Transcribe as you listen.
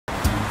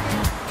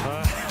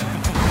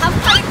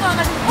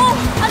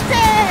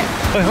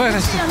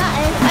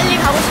빨리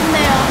가고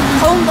싶네요.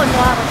 더운 건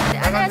좋아하거든요.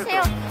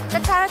 안녕하세요.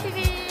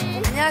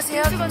 다라티비.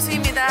 안녕하세요.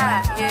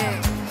 김수입니다. 예.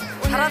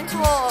 다람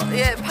투어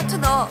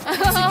파트너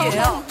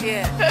김수이에요.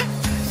 예.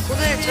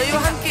 오늘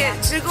저희와 함께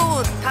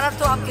즐거운 다람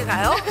투어 함께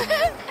가요.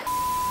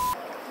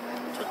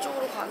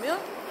 저쪽으로 가면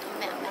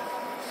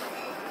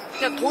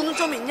야, 돈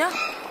좀 있냐? 야,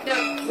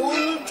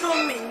 돈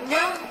좀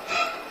있냐?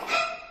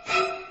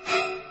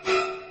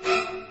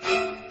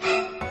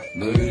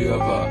 너 이리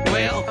와봐.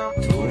 왜요?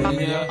 돈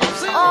있냐?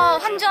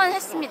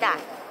 환전했습니다.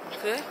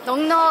 그래?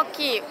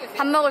 넉넉히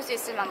밥 먹을 수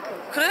있을 만큼.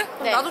 그래?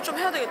 그럼 네. 나도 좀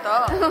해야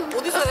되겠다.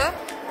 어디서 해?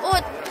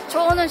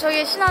 저는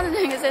저기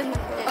신한은행에서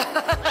했는데.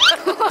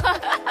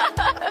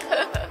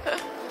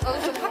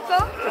 나도 좀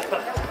할까?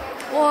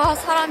 와,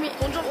 사람이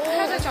돈 좀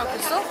해야 되지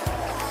않겠어?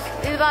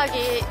 1박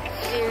 2일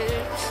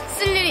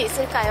쓸 일이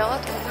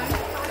있을까요, 돈을?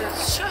 그래,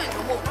 시간이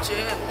너무 없지.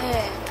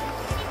 네.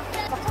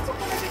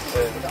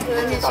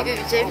 아니, 지금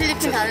이제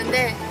필리핀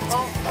가는데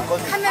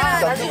카메라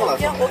나중에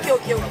올게요.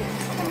 오케이.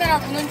 카메라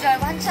도는 줄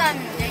알고 한참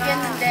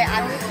얘기했는데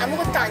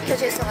아무것도 안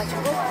켜져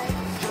있어가지고.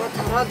 이거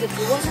다라한테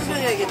 2번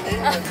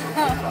설명해야겠네.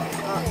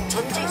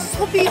 전직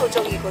소비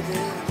요정이거든.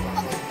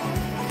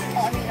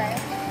 아닌가요?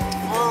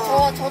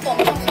 저도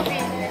엄청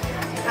소비인데.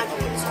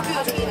 소비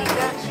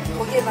요정이니까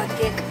거기에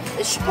맞게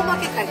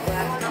슈퍼마켓 갈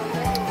거야.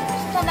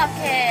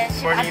 슈퍼마켓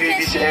지금 Morning,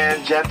 ladies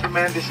and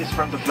gentlemen. This is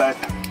from the flight.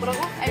 뭐라고?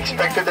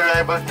 Expected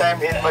arrival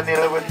time in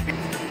Manila will be.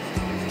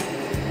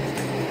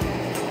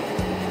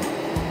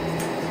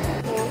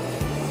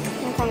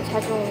 항상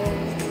자주 오는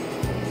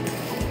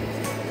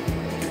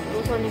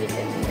노선이기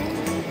때문에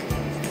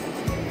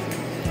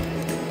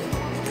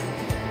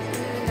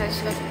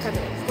날씨가 좋다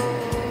그랬고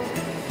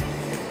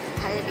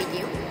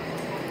달비디오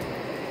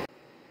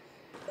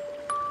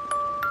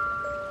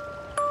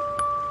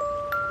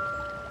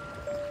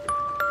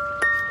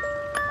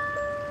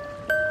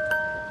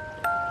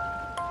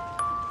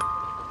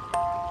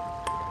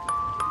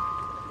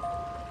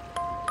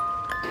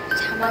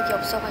자막이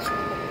없어가지고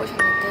못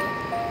보셨는데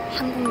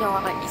한국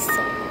영화가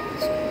있어요.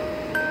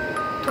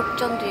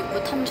 독전도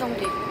있고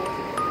탐정도 있고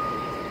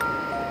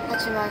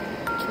하지만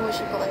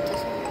좋으실 것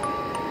같아서.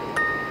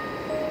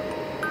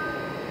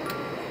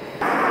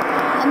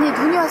 아니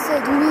눈이 왔어요.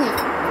 눈이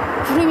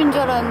구름인 줄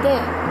알았는데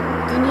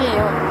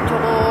눈이에요.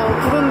 저거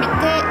구름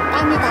밑에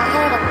땅이 다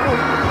하얘갖고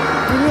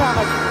눈이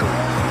와가지고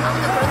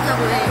아무도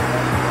그렇다고 해.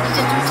 이제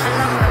좀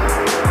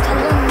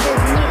잘났는데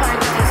눈을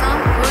가리게 돼서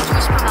보여주고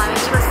싶은 마음에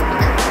찍었습니다.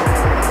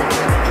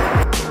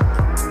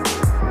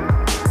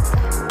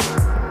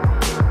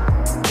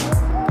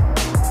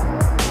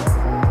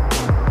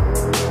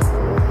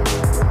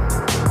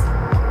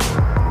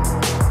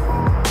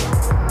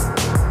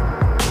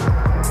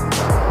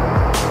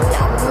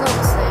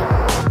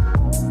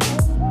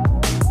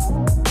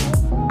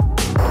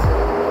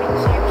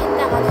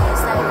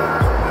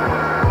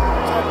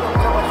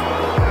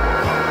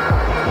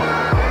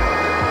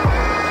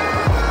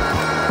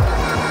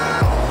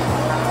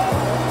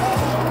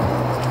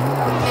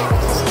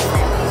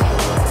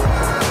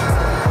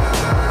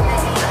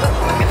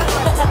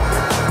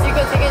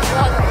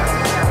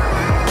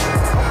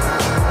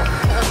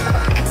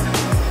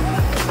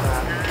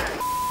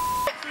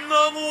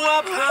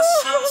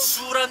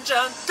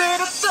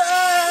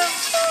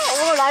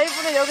 오늘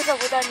라이브를 여기서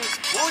보다니.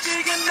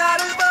 오직은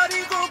나를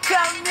버리고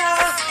가면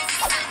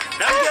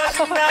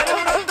남겨진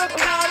나를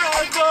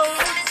어떡하라고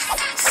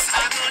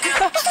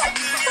사느냐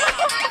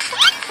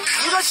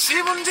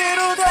이것이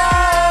문제로다.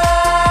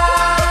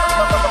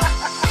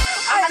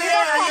 안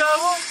되나요?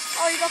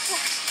 이거 아파.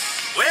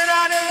 왜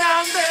나는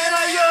안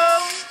되나요?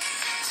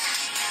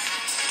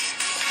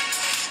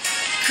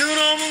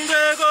 그놈은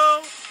되고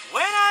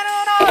왜 나는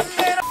안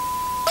되나?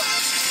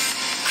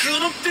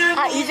 그놈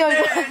때문에 이 정도.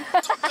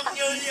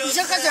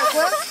 이전까지 할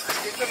거야?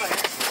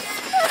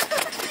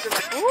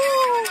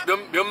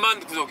 몇만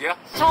구독이야?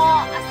 저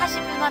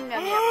 49만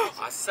명이요.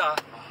 아싸.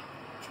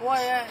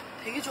 좋아해.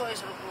 되게 좋아해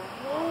저런 거.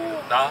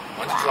 나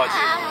완전 좋아하지.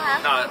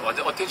 나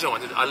완전 attention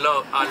완전 I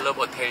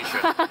love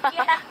attention.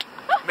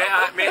 May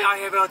I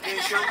have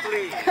attention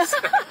please?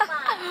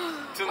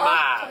 Too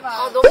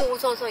much. 너무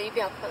웃어서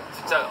입이 아파요.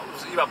 진짜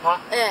무슨 입 아파?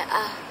 네.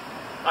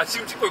 아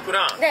지금 찍고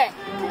있구나. 네.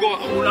 그거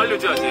오늘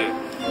알려줘야지.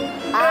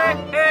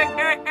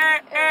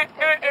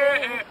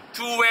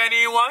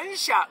 21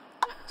 샷.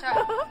 자,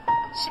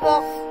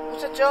 10억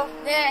웃었죠?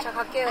 네. 자,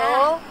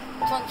 갈게요.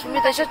 전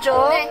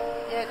준비되셨죠? 네.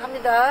 예,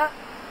 갑니다.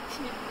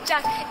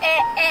 자,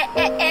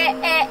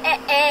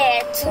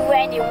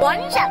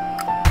 21 샷.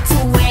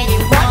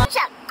 21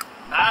 샷.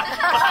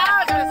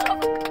 잘했어.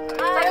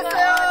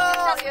 잘했어요.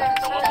 예,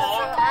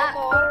 잘했어요.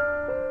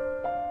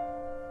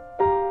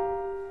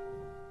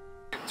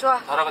 좋아.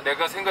 다라가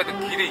내가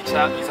생각했던 길의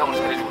이상을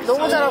잘해주고 있어.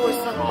 너무 잘하고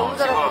있어. 너무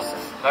잘하고 있어.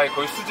 나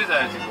거의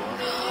수제자야 지금.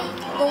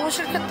 너무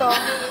싫겠다.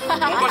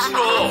 뭐가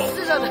싫어?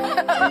 수제자네.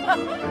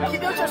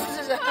 김영철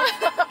수제자.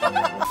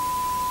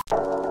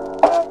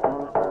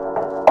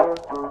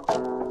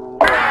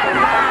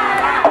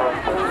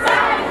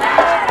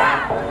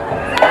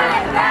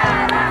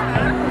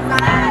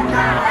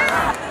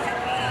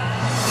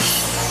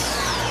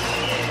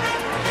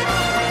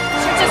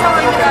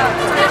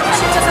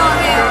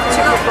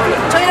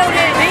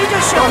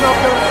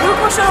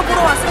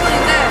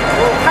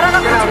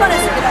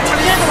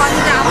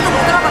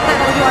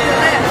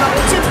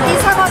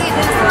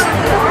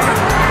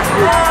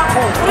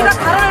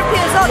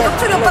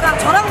 오빠랑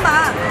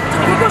저랑만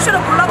좀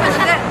물고기를 보려고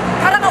했는데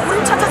다라가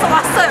우리 찾아서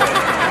왔어요.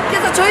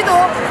 그래서 저희도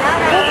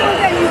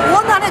이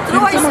원 안에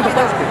들어와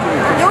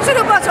있습니다. 영철이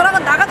오빠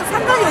저랑은 나가도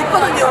상관이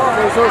없거든요.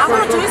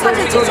 아무런 저희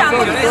사진 찍지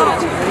않거든요.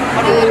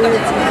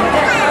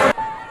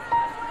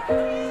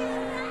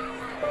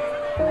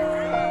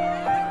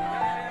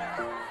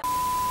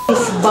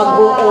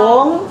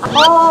 bagoong.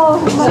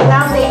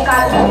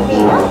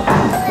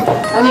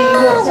 아니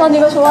이거 전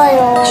이거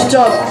좋아해요.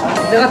 진짜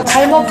내가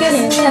잘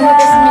먹겠습니다. 잘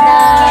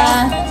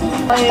먹겠습니다.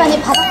 약간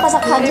이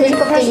바삭바삭한 돼지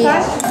껍데기.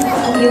 yeah.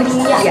 You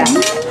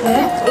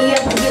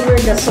have to give her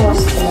the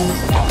sauce.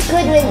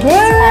 Good with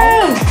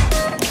this.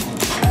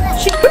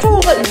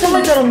 식초가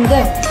이상할 줄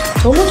알았는데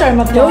너무 잘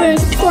맞다. 여기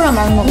식초랑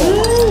많이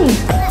먹어요.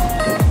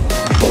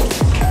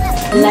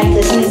 Like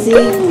the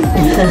sisig.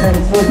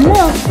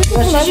 뭐야?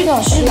 식초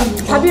맛있어.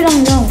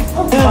 밥이랑요.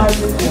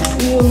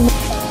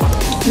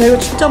 나 이거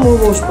진짜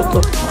먹어보고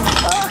싶었어.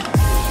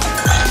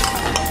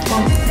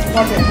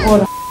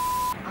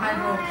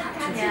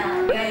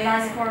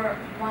 Last for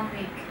 1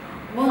 week.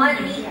 1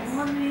 week.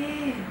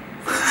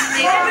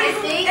 1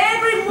 week.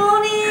 Every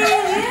morning.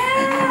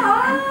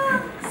 Yeah.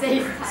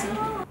 Safe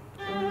time.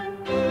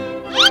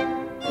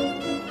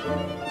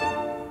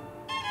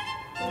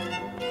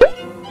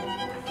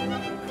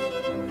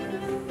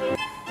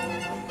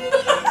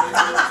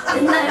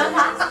 됐나요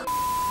다?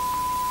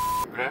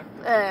 그래?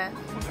 네.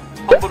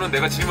 한 번은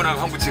내가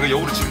질문하고 한 번 지가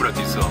역으로 질문할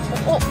때 있어.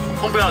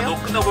 선배야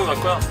너 끝나고 갈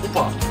거야?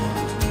 오빠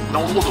나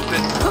옷 없대.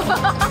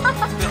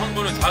 근데 한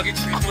번은 자기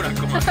질문할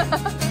거만.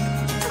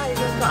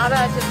 이거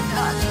알아야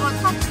됩니다.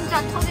 이거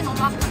진짜 턱이 너무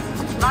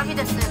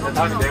마비됐어요.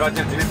 다음에 내가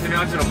그냥 니네 팀에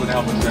앉혀놓고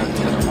내가 먼저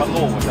밥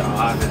먹어보자.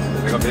 아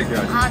내가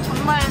먹여야지. 아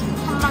정말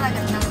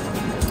산만하겠다.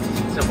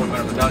 진짜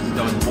볼만하면 나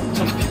진짜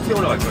목청 핏게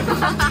올라갈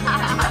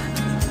거야.